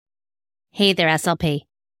Hey there, SLP.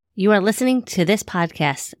 You are listening to this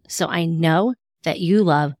podcast, so I know that you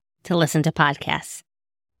love to listen to podcasts.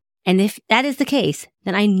 And if that is the case,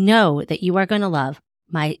 then I know that you are going to love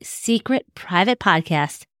my secret private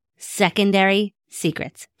podcast, Secondary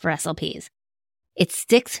Secrets for SLPs. It's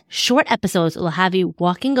 6 short episodes that will have you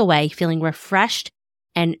walking away feeling refreshed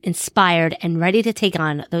and inspired and ready to take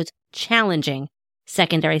on those challenging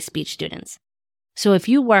secondary speech students. So if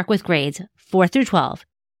you work with grades 4 through 12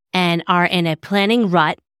 and are in a planning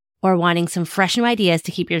rut or wanting some fresh new ideas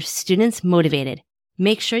to keep your students motivated,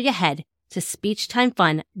 make sure you head to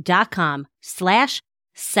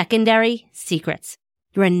speechtimefun.com/secondary secrets.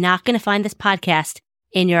 You are not going to find this podcast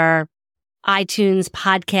in your iTunes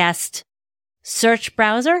podcast search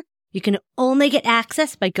browser. You can only get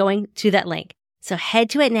access by going to that link. So head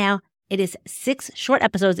to it now. It is 6 short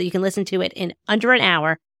episodes that you can listen to it in under an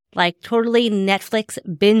hour, like totally Netflix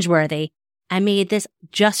binge worthy. I made this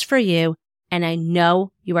just for you, and I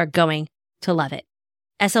know you are going to love it.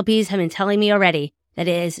 SLPs have been telling me already that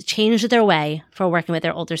it has changed their way for working with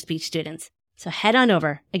their older speech students. So head on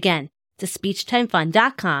over, again, to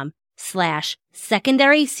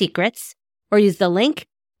speechtimefun.com/secondary secrets, or use the link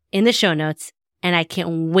in the show notes, and I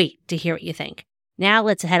can't wait to hear what you think. Now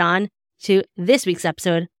let's head on to this week's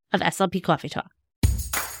episode of SLP Coffee Talk.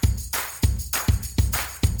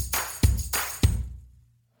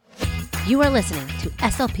 You are listening to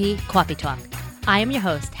SLP Coffee Talk. I am your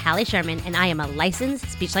host, Hallie Sherman, and I am a licensed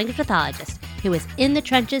speech-language pathologist who is in the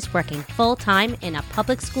trenches working full-time in a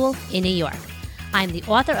public school in New York. I am the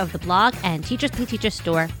author of the blog and Teachers Pay Teachers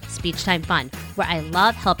store, Speech Time Fun, where I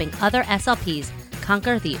love helping other SLPs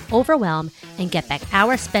conquer the overwhelm and get back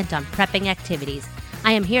hours spent on prepping activities.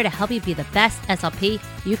 I am here to help you be the best SLP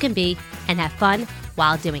you can be and have fun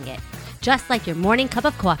while doing it. Just like your morning cup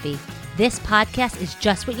of coffee, this podcast is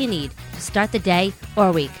just what you need to start the day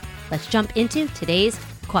or week. Let's jump into today's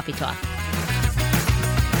Coffee Talk.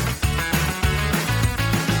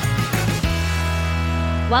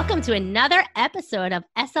 Welcome to another episode of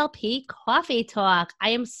SLP Coffee Talk.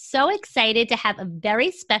 I am so excited to have a very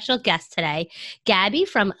special guest today, Gabby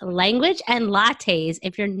from Language and Lattes.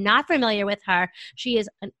 If you're not familiar with her, she is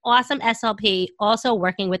an awesome SLP, also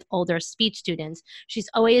working with older speech students. She's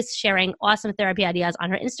always sharing awesome therapy ideas on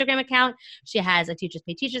her Instagram account. She has a Teachers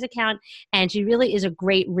Pay Teachers account, and she really is a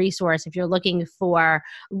great resource if you're looking for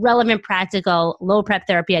relevant, practical, low prep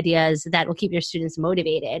therapy ideas that will keep your students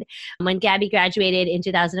motivated. When Gabby graduated in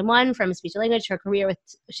 2001 from speech and language,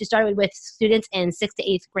 she started with students in 6th to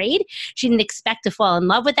 8th grade. She didn't expect to fall in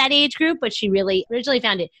love with that age group, but she really originally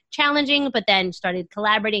found it challenging, but then started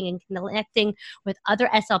collaborating and connecting with other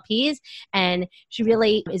SLPs. And she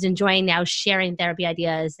really is enjoying now sharing therapy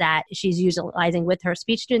ideas that she's utilizing with her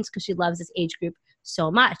speech students because she loves this age group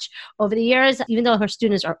so much. Over the years, even though her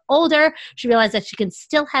students are older, she realized that she can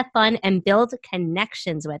still have fun and build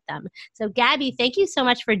connections with them. So Gabby, thank you so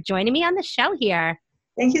much for joining me on the show here.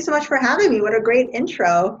 Thank you so much for having me. What a great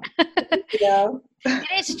intro. It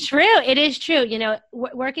is true. It is true. You know,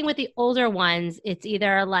 working with the older ones, it's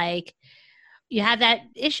either like you have that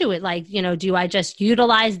issue with like, you know, do I just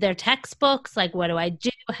utilize their textbooks? Like, what do I do?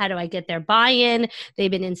 How do I get their buy-in?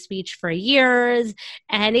 They've been in speech for years,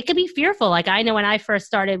 and it can be fearful. Like, I know when I first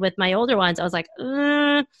started with my older ones, I was like,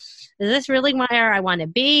 is this really where I want to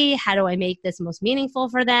be? How do I make this most meaningful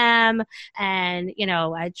for them? And, you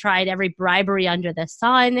know, I tried every bribery under the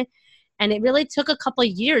sun, and it really took a couple of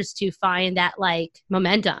years to find that like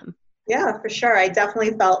momentum. Yeah, for sure. I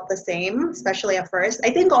definitely felt the same, especially at first. I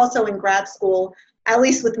think also in grad school, at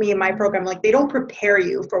least with me in my program, like they don't prepare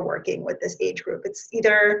you for working with this age group. It's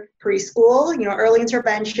either preschool, you know, early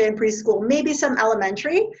intervention, preschool, maybe some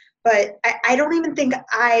elementary, but I don't even think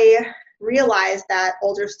I realized that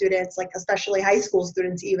older students, like especially high school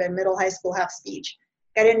students, even middle high school, have speech.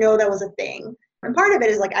 I didn't know that was a thing. And part of it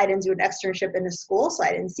is like I didn't do an externship in the school, so I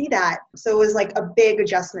didn't see that. So it was like a big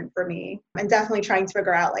adjustment for me, and definitely trying to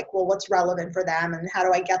figure out like, well, what's relevant for them and how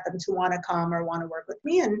do I get them to want to come or want to work with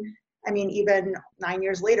me? And I mean, even 9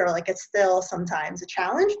 years later, like it's still sometimes a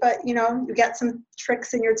challenge, but you know, you get some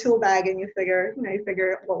tricks in your tool bag and you figure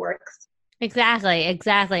what works. Exactly.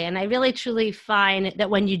 And I really truly find that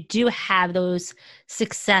when you do have those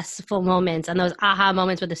successful moments and those aha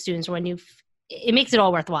moments with the students, it makes it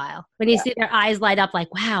all worthwhile. When you see their eyes light up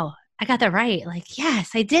like, wow, I got that right. Like, yes,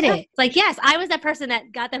 I did it. It's like, yes, I was that person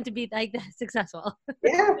that got them to be like successful.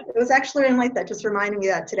 Yeah, it was actually like that. Just reminded me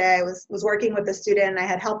that today I was working with a student and I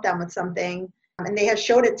had helped them with something. And they had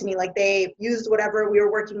showed it to me, like they used whatever we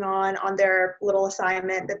were working on their little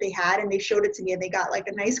assignment that they had, and they showed it to me and they got like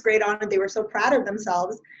a nice grade on it. They were so proud of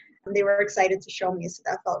themselves and they were excited to show me. So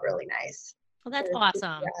that felt really nice. Well, that's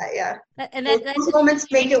awesome. Yeah. And those moments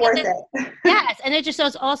make it worth it. Yes. And it just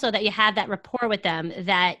shows also that you have that rapport with them,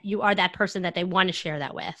 that you are that person that they want to share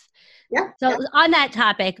that with. Yeah. So on that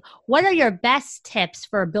topic, what are your best tips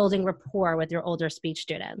for building rapport with your older speech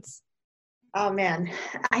students? Oh man,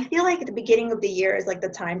 I feel like at the beginning of the year is like the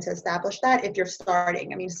time to establish that if you're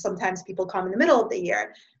starting. I mean, sometimes people come in the middle of the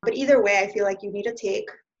year, but either way, I feel like you need to take,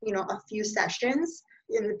 a few sessions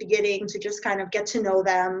in the beginning to just kind of get to know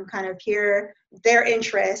them, kind of hear their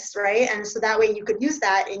interests, right? And so that way you could use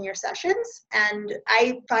that in your sessions. And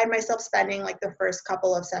I find myself spending like the first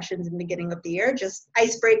couple of sessions in the beginning of the year, just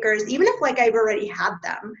icebreakers, even if like I've already had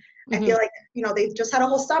them. I feel like, they've just had a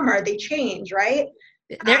whole summer, they change, right?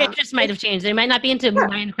 Their interests might have changed. They might not be into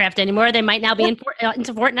Minecraft anymore. They might now be into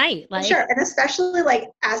Fortnite. Sure. And especially like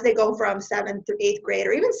as they go from 7th through 8th grade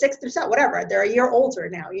or even 6th through 7th, whatever, they're a year older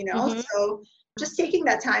now, So just taking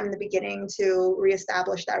that time in the beginning to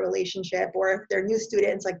reestablish that relationship, or if they're new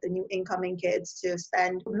students, like the new incoming kids, to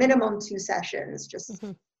spend minimum 2 sessions, just,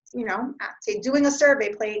 say doing a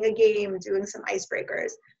survey, playing a game, doing some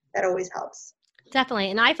icebreakers, that always helps.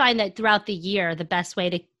 Definitely. And I find that throughout the year, the best way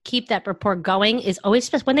to keep that rapport going is always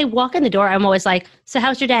just when they walk in the door, I'm always like, so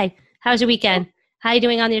how's your day? How's your weekend? How are you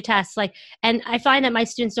doing on your tests? And I find that my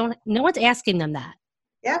students no one's asking them that.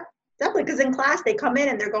 Yeah, definitely. Because in class, they come in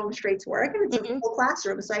and they're going straight to work, and it's a full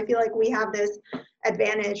classroom. So I feel like we have this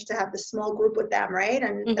advantage to have this small group with them, right?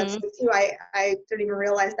 And that's too. I didn't even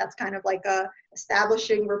realize that's kind of like a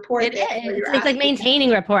establishing rapport. It's like maintaining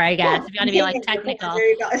rapport, I guess, if you want to be like technical. There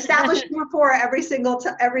you go. Establishing rapport every single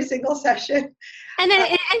session. And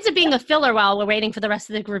then it ends up being a filler while we're waiting for the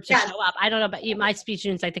rest of the group to show up. I don't know about you. My speech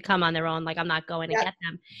students like to come on their own. Like, I'm not going to get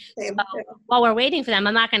them. Same. So while we're waiting for them,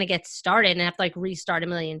 I'm not going to get started and have to like restart a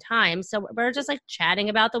million times. So we're just like chatting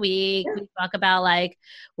about the week. We talk about like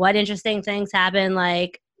what interesting things happen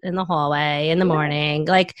like in the hallway in the morning.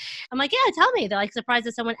 Like, I'm like, yeah, tell me. They're like surprised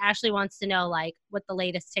that someone actually wants to know like what the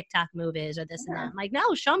latest TikTok move is or this and that. I'm like,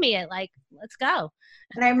 no, show me it. Like, let's go.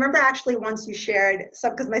 And I remember actually once you shared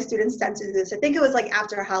some, because my students tend to do this, I think it was like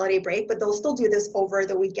after a holiday break, but they'll still do this over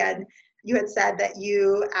the weekend. You had said that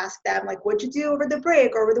you asked them like, what'd you do over the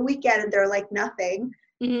break or over the weekend? And they're like, nothing.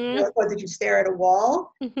 Like, what, did you stare at a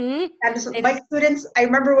wall? And so my students, I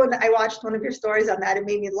remember when I watched one of your stories on that, it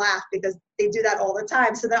made me laugh because they do that all the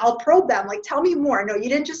time. So then I'll probe them, like, tell me more. No, you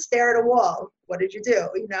didn't just stare at a wall. What did you do?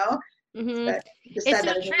 It's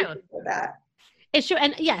so true. It's true.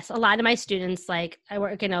 And yes, a lot of my students, like I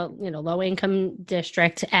work in a low income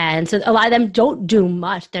district. And so a lot of them don't do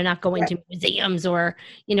much. They're not going to museums or,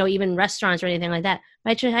 even restaurants or anything like that.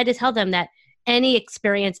 But I try to tell them that any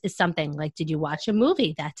experience is something. Like, did you watch a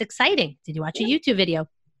movie? That's exciting. Did you watch a YouTube video?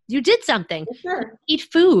 You did something. Sure. Eat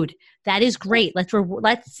food. That is great.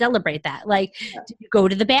 Let's celebrate that. Like, did you go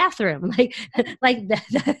to the bathroom? Like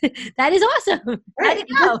that is awesome. Right.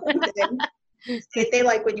 How'd it go? They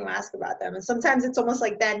like when you ask about them, and sometimes it's almost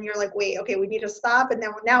like then you're like, wait, okay, we need to stop, and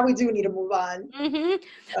then now we do need to move on. I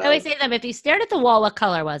always say to them, if you stared at the wall, what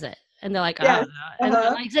color was it? And they're like, oh, and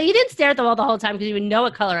like, so you didn't stare at the wall the whole time because you would know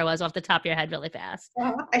what color it was off the top of your head really fast.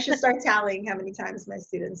 I should start tallying how many times my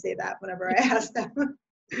students say that whenever I ask them.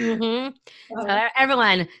 So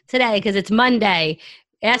everyone, today, because it's Monday,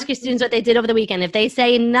 ask your students what they did over the weekend. If they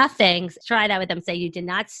say nothing, try that with them. Say you did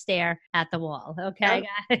not stare at the wall. Okay,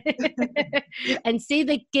 and see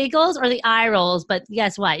the giggles or the eye rolls. But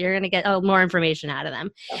guess what? You're gonna get more information out of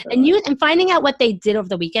them. And finding out what they did over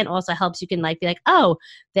the weekend also helps. You can be like, oh,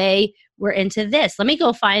 they were into this. Let me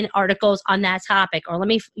go find articles on that topic, or let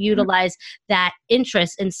me utilize that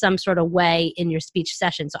interest in some sort of way in your speech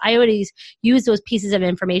session. So I always use those pieces of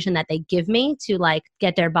information that they give me to like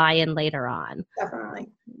get their buy-in later on. Definitely.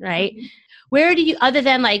 Right? Where do you, other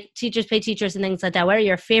than like Teachers Pay Teachers and things like that, what are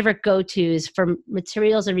your favorite go-tos for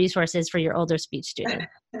materials and resources for your older speech students?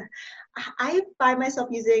 I find myself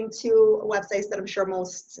using 2 websites that I'm sure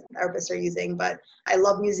most therapists are using, but I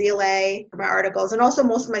love Newsela for my articles. And also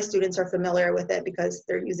most of my students are familiar with it because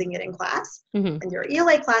they're using it in class. And their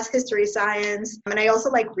ELA class, history, science. And I also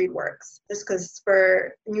like ReadWorks just because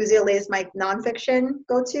for Newsela is my nonfiction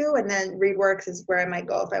go-to. And then ReadWorks is where I might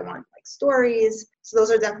go if I want like stories. So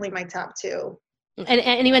those are definitely my top 2. And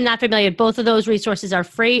anyone not familiar, both of those resources are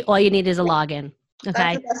free. All you need is a login. Okay.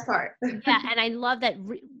 That's the best part. Yeah, and I love that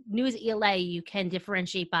Newsela you can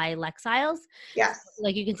differentiate by Lexiles. Yes.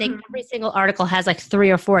 Like you can say every single article has like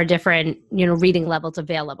 3 or 4 different, reading levels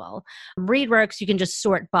available. ReadWorks, you can just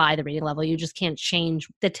sort by the reading level. You just can't change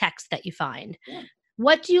the text that you find. Yeah.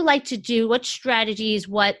 What do you like to do? What strategies,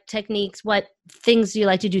 what techniques, what things do you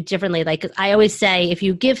like to do differently? Like I always say, if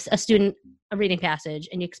you give a student a reading passage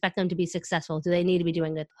and you expect them to be successful, do they need to be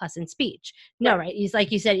doing it with us in speech? No, right? It's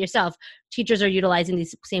like you said yourself, teachers are utilizing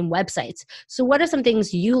these same websites. So what are some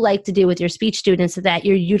things you like to do with your speech students so that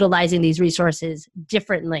you're utilizing these resources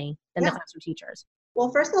differently than the classroom teachers?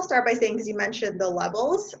 Well, first I'll start by saying, because you mentioned the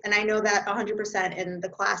levels, and I know that 100% in the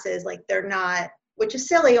classes, like they're not, which is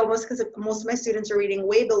silly almost because most of my students are reading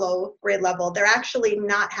way below grade level. They're actually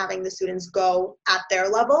not having the students go at their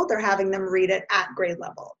level. They're having them read it at grade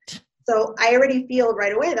level. So I already feel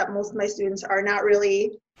right away that most of my students are not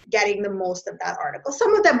really getting the most of that article.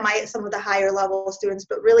 Some of them might, some of the higher level students,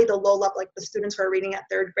 but really the low level, like the students who are reading at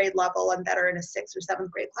third grade level and that are in a 6th or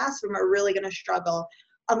 7th grade classroom are really going to struggle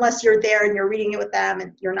unless you're there and you're reading it with them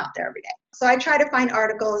and you're not there every day. So I try to find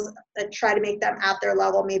articles that try to make them at their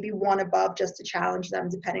level, maybe one above, just to challenge them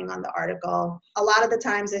depending on the article. A lot of the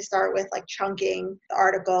times I start with like chunking the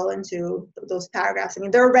article into those paragraphs. I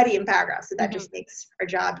mean, they're already in paragraphs, so that just makes our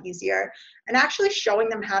job easier. And actually showing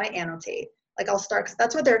them how to annotate. Like I'll start, because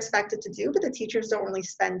that's what they're expected to do, but the teachers don't really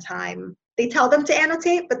spend time. They tell them to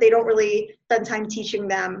annotate, but they don't really spend time teaching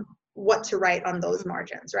them what to write on those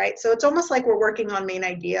margins, right? So it's almost like we're working on main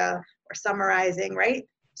idea or summarizing, right?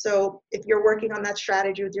 So if you're working on that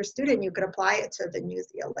strategy with your student, you could apply it to the News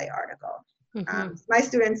ELA article. My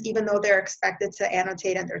students, even though they're expected to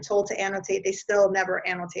annotate and they're told to annotate, they still never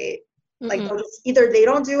annotate. Like they'll just, either they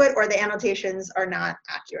don't do it or the annotations are not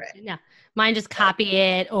accurate. Yeah. Mine just copy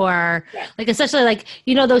it or like, especially like,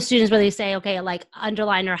 you know, those students where they say, okay, like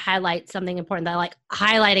underline or highlight something important. They're like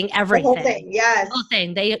highlighting everything. The whole thing, yes. The whole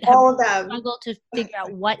thing. They all of them struggle to figure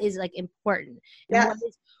out what is like important. And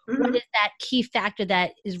what is that key factor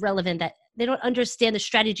that is relevant, that they don't understand the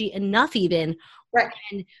strategy enough even. Right.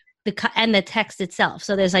 And the text itself.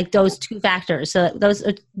 So there's like those two factors. So those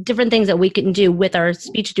are different things that we can do with our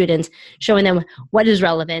speech students, showing them what is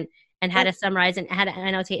relevant and how to summarize and how to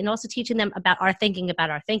annotate, and also teaching them about our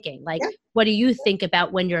thinking. Like, what do you think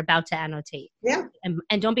about when you're about to annotate? Yeah.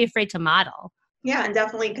 And don't be afraid to model. Yeah, and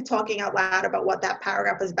definitely talking out loud about what that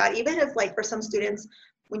paragraph is about. Even if like for some students,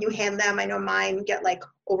 when you hand them, I know mine get like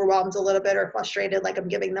overwhelmed a little bit or frustrated, like I'm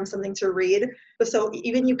giving them something to read. But so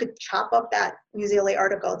even you could chop up that News ELA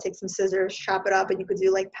article, take some scissors, chop it up, and you could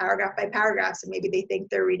do like paragraph by paragraph. So maybe they think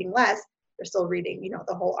they're reading less, they're still reading, you know,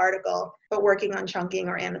 the whole article, but working on chunking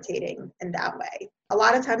or annotating in that way. A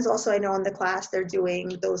lot of times also I know in the class they're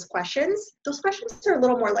doing those questions. Those questions are a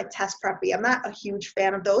little more like test preppy. I'm not a huge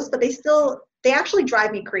fan of those, but they actually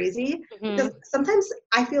drive me crazy because sometimes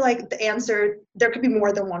I feel like the answer, there could be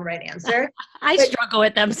more than one right answer. I struggle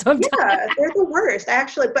with them sometimes. Yeah, they're the worst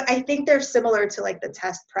actually, but I think they're similar to like the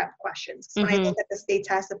test prep questions. When I look at the state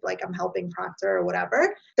test, if like I'm helping proctor or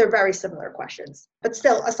whatever, they're very similar questions. But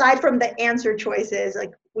still, aside from the answer choices,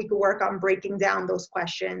 like we could work on breaking down those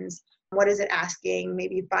questions. What is it asking?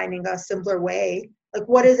 Maybe finding a simpler way. Like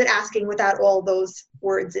what is it asking without all those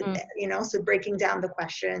words in there, you know? So breaking down the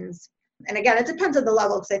questions. And again, it depends on the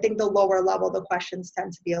level, because I think the lower level, the questions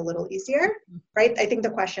tend to be a little easier, right? I think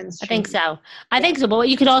the questions. I think so. But what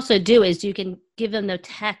you could also do is you can give them the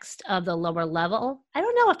text of the lower level. I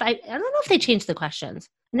don't know if they changed the questions.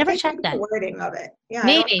 I never checked that. The wording of it. Yeah.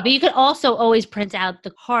 Maybe, but you could also always print out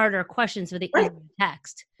the harder questions for the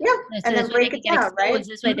text. Yeah. And then break it down, right?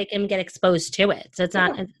 This way they can get exposed to it. So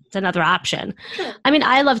it's another option. Sure. I mean,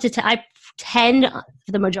 I love to, I tend,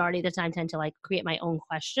 for the majority of the time, to like create my own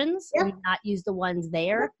questions and not use the ones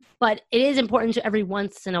there. But it is important to every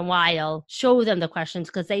once in a while show them the questions,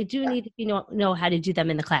 because they do need to know how to do them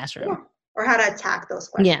in the classroom. Yeah. Or how to attack those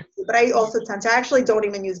questions. Yeah. But I also tend to, I actually don't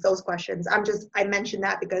even use those questions. I mentioned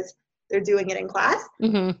that because they're doing it in class.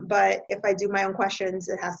 But if I do my own questions,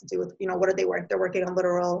 it has to do with, what do they work? They're working on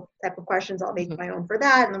literal type of questions. I'll make my own for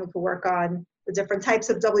that. And then we can work on the different types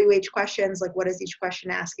of WH questions, like what is each question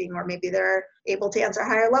asking? Or maybe they're able to answer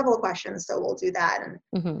higher level questions, so we'll do that.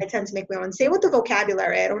 And I tend to make my own. Same with the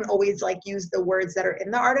vocabulary. I don't always like use the words that are in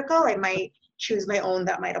the article. I might choose my own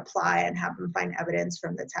that might apply and have them find evidence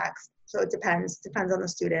from the text. So it depends on the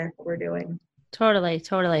student, what we're doing. Totally.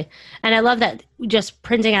 And I love that just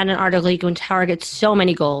printing out an article, you can target so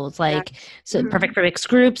many goals, perfect for mixed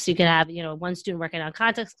groups. You can have, one student working on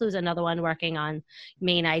context clues, another one working on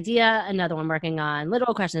main idea, another one working on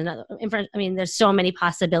literal questions. There's so many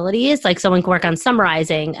possibilities. Like someone can work on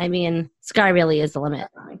summarizing. Sky really is the limit.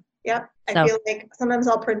 Yep. I feel like sometimes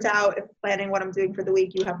I'll print out, if planning what I'm doing for the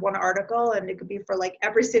week, you have one article and it could be for like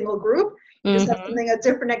every single group. You just have a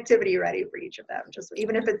different activity ready for each of them. Just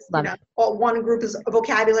even if it's, one group is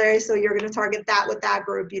vocabulary, so you're going to target that with that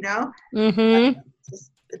group,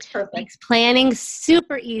 Just It's perfect. Makes planning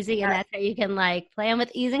super easy, and that's how you can like plan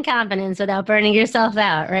with ease and confidence without burning yourself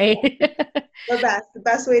out, right? The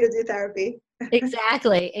best way to do therapy.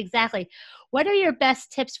 Exactly. What are your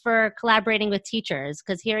best tips for collaborating with teachers?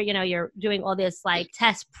 Because here, you're doing all this like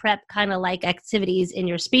test prep kind of like activities in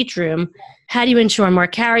your speech room. How do you ensure more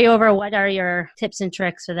carryover? What are your tips and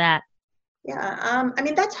tricks for that? Yeah, I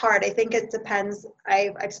mean, that's hard. I think it depends.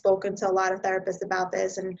 I've spoken to a lot of therapists about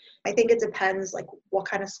this, and I think it depends like what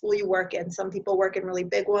kind of school you work in. Some people work in really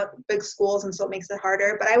big schools, and so it makes it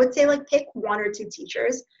harder. But I would say like pick one or two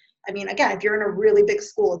teachers. I mean, again, if you're in a really big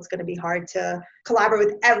school, it's going to be hard to collaborate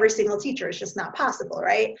with every single teacher. It's just not possible,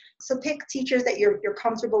 right? So pick teachers that you're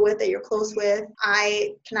comfortable with, that you're close with.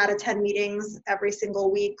 I cannot attend meetings every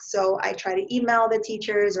single week, so I try to email the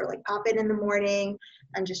teachers or like pop in the morning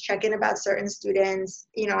and just check in about certain students.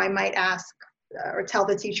 I might ask or tell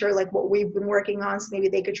the teacher like what we've been working on, so maybe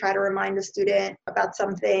they could try to remind the student about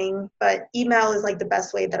something. But email is like the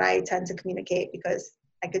best way that I tend to communicate, because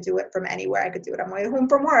I could do it from anywhere. I could do it on my way home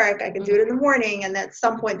from work. I could do it in the morning, and at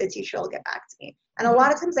some point the teacher will get back to me. And a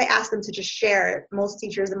lot of times I ask them to just share it. Most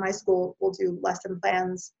teachers in my school will do lesson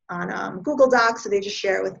plans on Google Docs, so they just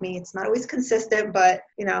share it with me. It's not always consistent, but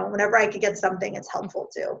whenever I could get something, it's helpful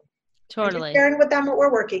too. Totally. Sharing with them what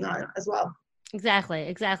we're working on as well. Exactly.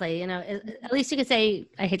 At least you could say,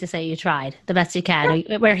 I hate to say, you tried the best you can.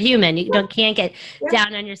 We're human. You can't get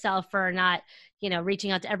down on yourself for not, reaching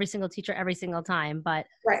out to every single teacher every single time. But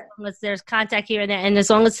as long as there's contact here and there, and as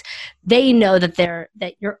long as they know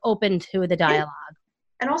that you're open to the dialogue.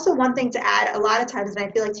 And also one thing to add, a lot of times, and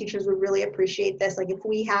I feel like teachers would really appreciate this, like if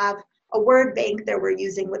we have a word bank that we're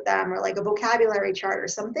using with them, or like a vocabulary chart or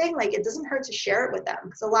something, like it doesn't hurt to share it with them.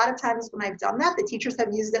 Because a lot of times when I've done that, the teachers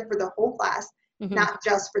have used it for the whole class, not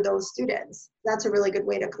just for those students. That's a really good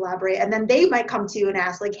way to collaborate. And then they might come to you and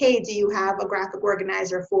ask like, hey, do you have a graphic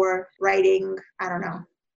organizer for writing, I don't know,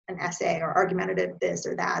 an essay or argumentative this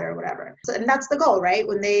or that or whatever. So, and that's the goal, right?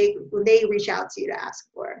 When they reach out to you to ask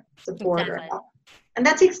for support or help. And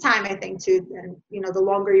that takes time, I think, too. And, the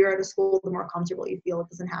longer you're at a school, the more comfortable you feel. It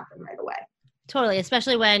doesn't happen right away. Totally.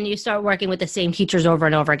 Especially when you start working with the same teachers over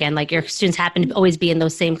and over again. Like your students happen to always be in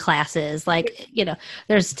those same classes. Like,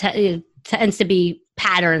 there's tends to be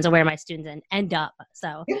patterns of where my students end up.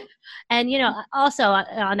 So, and, also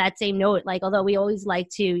on that same note, like, although we always like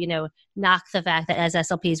to, knock the fact that as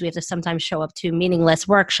SLPs, we have to sometimes show up to meaningless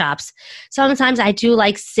workshops. Sometimes I do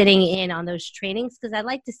like sitting in on those trainings, because I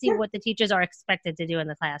like to see what the teachers are expected to do in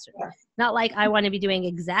the classroom. Not like I want to be doing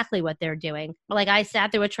exactly what they're doing. But like I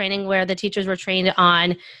sat through a training where the teachers were trained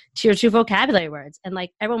on tier 2 vocabulary words. And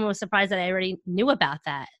like everyone was surprised that I already knew about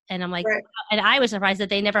that. And I'm like, and I was surprised that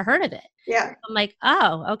they never heard of it. Yeah. I'm like,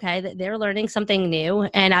 oh, okay. They're learning something new.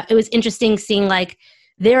 And it was interesting seeing like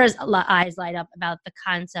their eyes light up about the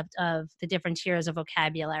concept of the different tiers of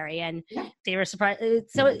vocabulary. And they were surprised.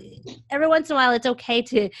 So every once in a while, it's okay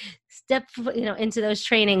to step, into those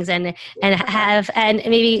trainings and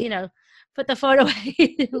maybe, put the phone away.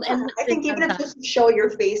 I think even if just to show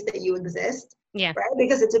your face that you exist. Yeah. Right.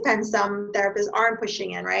 Because it depends. Some therapists aren't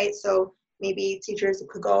pushing in, right? So maybe teachers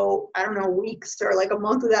could go, I don't know, weeks or like a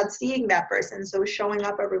month without seeing that person. So showing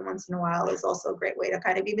up every once in a while is also a great way to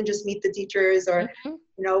kind of even just meet the teachers or,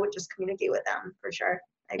 just communicate with them for sure.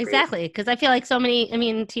 Exactly. Because I feel like so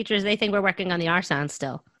many, teachers, they think we're working on the R sound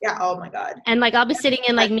still. Yeah. Oh my God. And like, I'll be sitting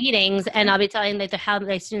in like meetings and I'll be telling them how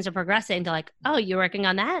my students are progressing. They're like, oh, you're working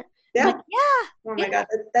on that? Yeah. Like, yeah. Oh my God.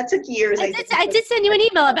 That took years. I did send you an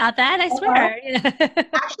email about that. I swear.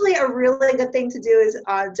 Actually, a really good thing to do is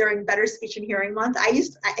during Better Speech and Hearing Month, I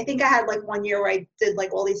think I had like 1 year where I did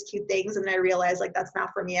like all these cute things, and I realized like that's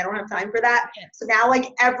not for me. I don't have time for that. Yeah. So now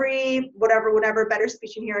like every whatever Better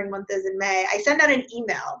Speech and Hearing Month is in May, I send out an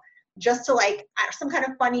email just to like some kind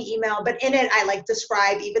of funny email, but in it I like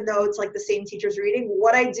describe, even though it's like the same teacher's reading,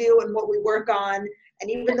 what I do and what we work on. And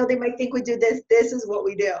even though they might think we do this is what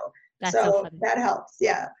we do. That's so that helps.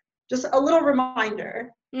 Yeah. Just a little reminder.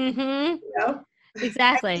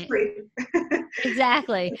 Exactly.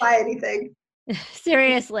 Exactly. Buy anything.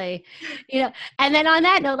 Seriously. And then on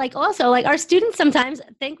that note, like also like our students sometimes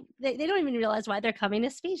think they don't even realize why they're coming to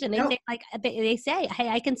speech. And they think like, they say, hey,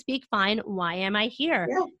 I can speak fine. Why am I here?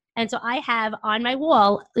 Yeah. And so I have on my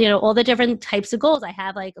wall, all the different types of goals. I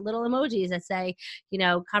have like little emojis that say,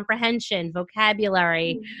 comprehension,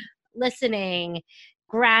 vocabulary, listening,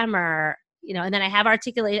 grammar, and then I have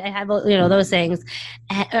articulate, I have, those things.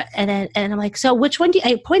 And I'm like, so which one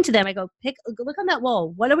I point to them? I go, look on that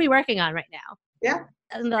wall. What are we working on right now? Yeah.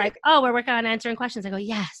 And they're like, oh, we're working on answering questions. I go,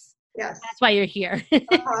 yes. Yes. That's why you're here.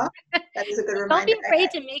 Uh-huh. That is a good reminder. Don't be afraid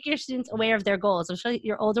to make your students aware of their goals. Especially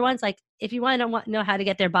your older ones. Like if you want to know how to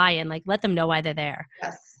get their buy-in, like let them know why they're there.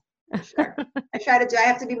 Yes, for sure. I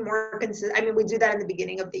have to be more consistent. I mean, we do that in the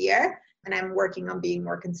beginning of the year, and I'm working on being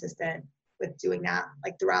more consistent with doing that,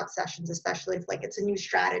 like throughout sessions, especially if like it's a new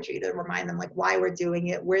strategy, to remind them like why we're doing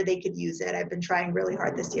it, where they could use it. I've been trying really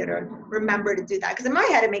hard this year to remember to do that, because in my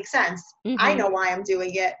head it makes sense. I know why I'm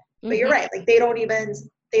doing it, but you're right. Like they don't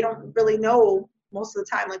really know most of the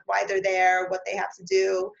time like why they're there, what they have to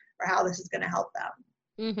do, or how this is going to help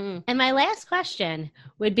them. And my last question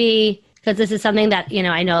would be, because this is something that,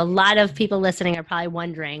 I know a lot of people listening are probably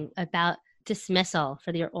wondering about dismissal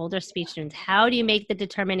for your older speech students. How do you make the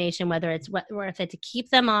determination whether it's worth it to keep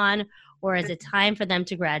them on, or is it time for them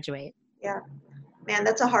to graduate? Yeah, man,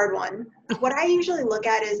 that's a hard one. What I usually look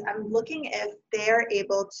at is I'm looking if they're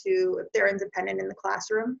independent in the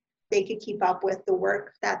classroom, they could keep up with the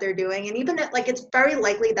work that they're doing. And even if, like, it's very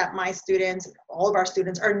likely that my students, all of our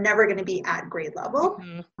students, are never going to be at grade level,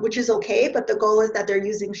 which is okay. But the goal is that they're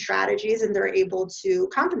using strategies and they're able to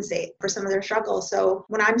compensate for some of their struggles. So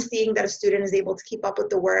when I'm seeing that a student is able to keep up with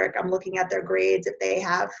the work, I'm looking at their grades. If they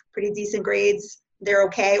have pretty decent grades, they're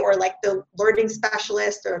okay. Or like the learning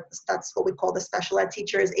specialist, or that's what we call the special ed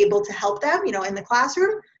teacher, is able to help them, in the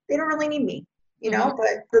classroom, they don't really need me.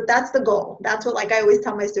 But that's the goal. That's what, like I always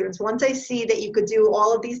tell my students, once I see that you could do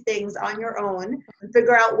all of these things on your own and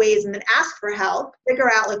figure out ways and then ask for help, figure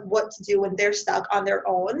out like what to do when they're stuck on their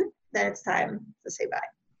own, then it's time to say bye.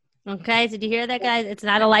 Okay. Did you hear that, guys? It's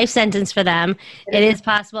not a life sentence for them. It is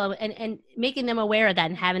possible. And making them aware of that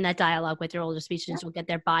and having that dialogue with your older speech students will get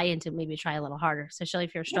their buy-in to maybe try a little harder. Especially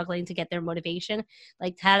if you're struggling to get their motivation,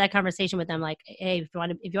 like have that conversation with them. Like, hey, if you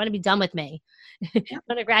want to be done with me, if you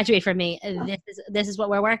want to graduate from me, this is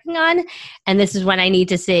what we're working on. And this is what I need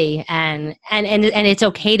to see. And it's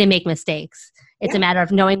okay to make mistakes. It's a matter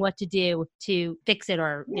of knowing what to do to fix it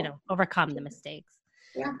or, overcome the mistakes.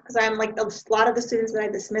 Yeah, because I'm like, a lot of the students that I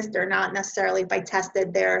dismissed are not necessarily, if I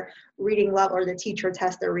tested their reading level or the teacher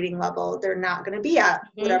test their reading level, they're not going to be at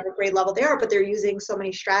whatever grade level they are, but they're using so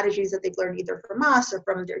many strategies that they've learned either from us or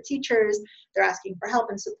from their teachers. They're asking for help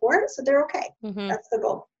and support, so they're okay. That's the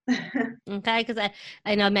goal. Okay, because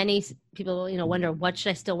I know many people, wonder, what should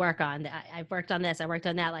I still work on? I've worked on this, I worked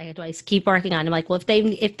on that. Like, do I keep working on? I'm like, well, if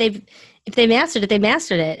they mastered it, they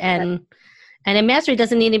mastered it, and a mastery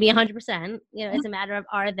doesn't need to be 100%. It's a matter of,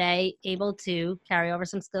 are they able to carry over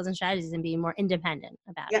some skills and strategies and be more independent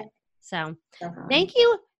about it? So thank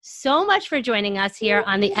you so much for joining us here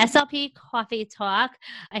on the SLP Coffee Talk.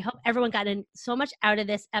 I hope everyone got so much out of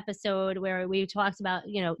this episode where we talked about,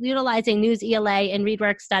 utilizing News ELA and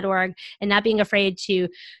readworks.org and not being afraid to,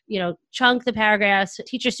 chunk the paragraphs,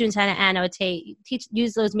 teach your students how to annotate,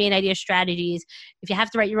 use those main idea strategies. If you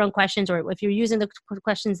have to write your own questions, or if you're using the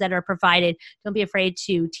questions that are provided, don't be afraid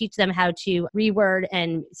to teach them how to reword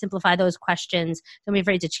and simplify those questions. Don't be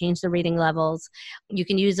afraid to change the reading levels. You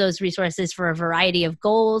can use those resources for a variety of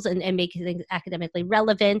goals and make things academically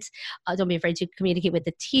relevant. Don't be afraid to communicate with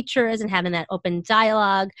the teachers and having that open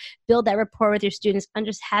dialogue. Build that rapport with your students.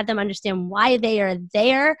 Have them understand why they are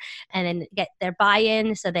there, and then get their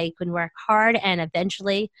buy-in so they can work hard and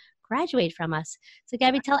eventually graduate from us. So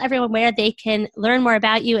Gabby, tell everyone where they can learn more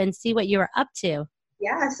about you and see what you are up to.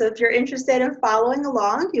 Yeah, so if you're interested in following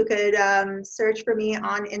along, you could search for me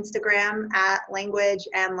on Instagram at Language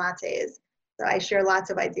and Lattes. So I share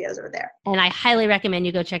lots of ideas over there. And I highly recommend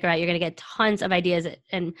you go check her out. You're going to get tons of ideas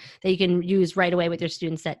and that you can use right away with your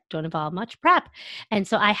students that don't involve much prep. And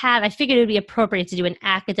so I figured it would be appropriate to do an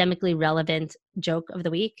academically relevant joke of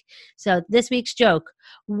the week. So this week's joke: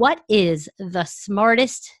 what is the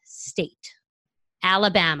smartest state?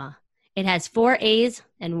 Alabama. It has 4 A's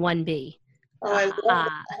and 1 B. Oh, I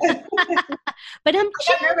love that. But I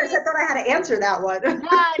got nervous. I thought I had to answer that one.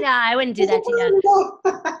 No, I wouldn't do that to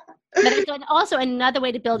you. But it's also another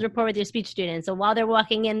way to build rapport with your speech students. So while they're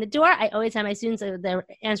walking in the door, I always have my students, they're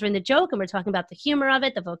answering the joke, and we're talking about the humor of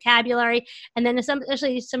it, the vocabulary. And then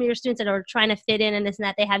especially some of your students that are trying to fit in and this and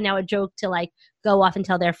that, they have now a joke to like go off and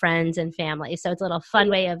tell their friends and family. So it's a little fun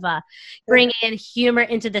way of bringing in humor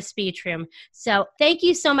into the speech room. So thank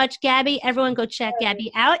you so much, Gabby. Everyone go check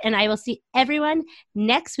Gabby out, and I will see everyone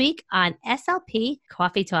next week on SLP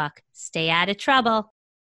Coffee Talk. Stay out of trouble.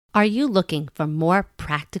 Are you looking for more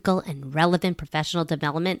practical and relevant professional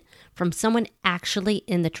development from someone actually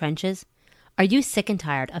in the trenches? Are you sick and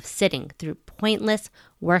tired of sitting through pointless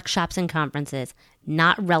workshops and conferences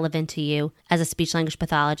not relevant to you as a speech-language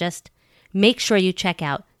pathologist? Make sure you check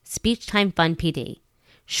out Speech Time Fun PD,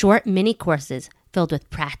 short mini courses filled with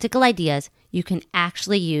practical ideas you can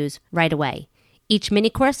actually use right away. Each mini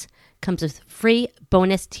course comes with free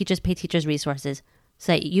bonus Teachers Pay Teachers resources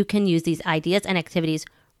so that you can use these ideas and activities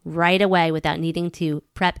right away without needing to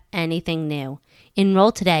prep anything new.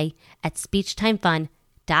 Enroll today at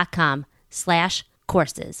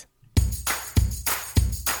speechtimefun.com/courses.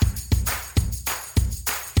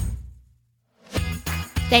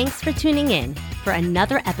 Thanks for tuning in for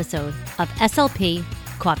another episode of SLP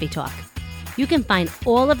Coffee Talk. You can find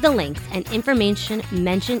all of the links and information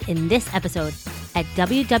mentioned in this episode at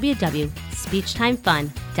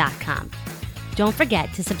www.speechtimefun.com. Don't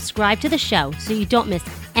forget to subscribe to the show so you don't miss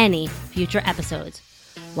any future episodes.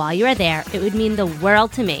 While you are there, it would mean the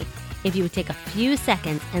world to me if you would take a few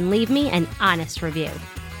seconds and leave me an honest review.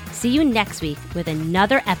 See you next week with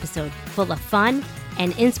another episode full of fun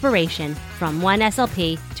and inspiration from one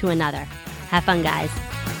SLP to another. Have fun, guys.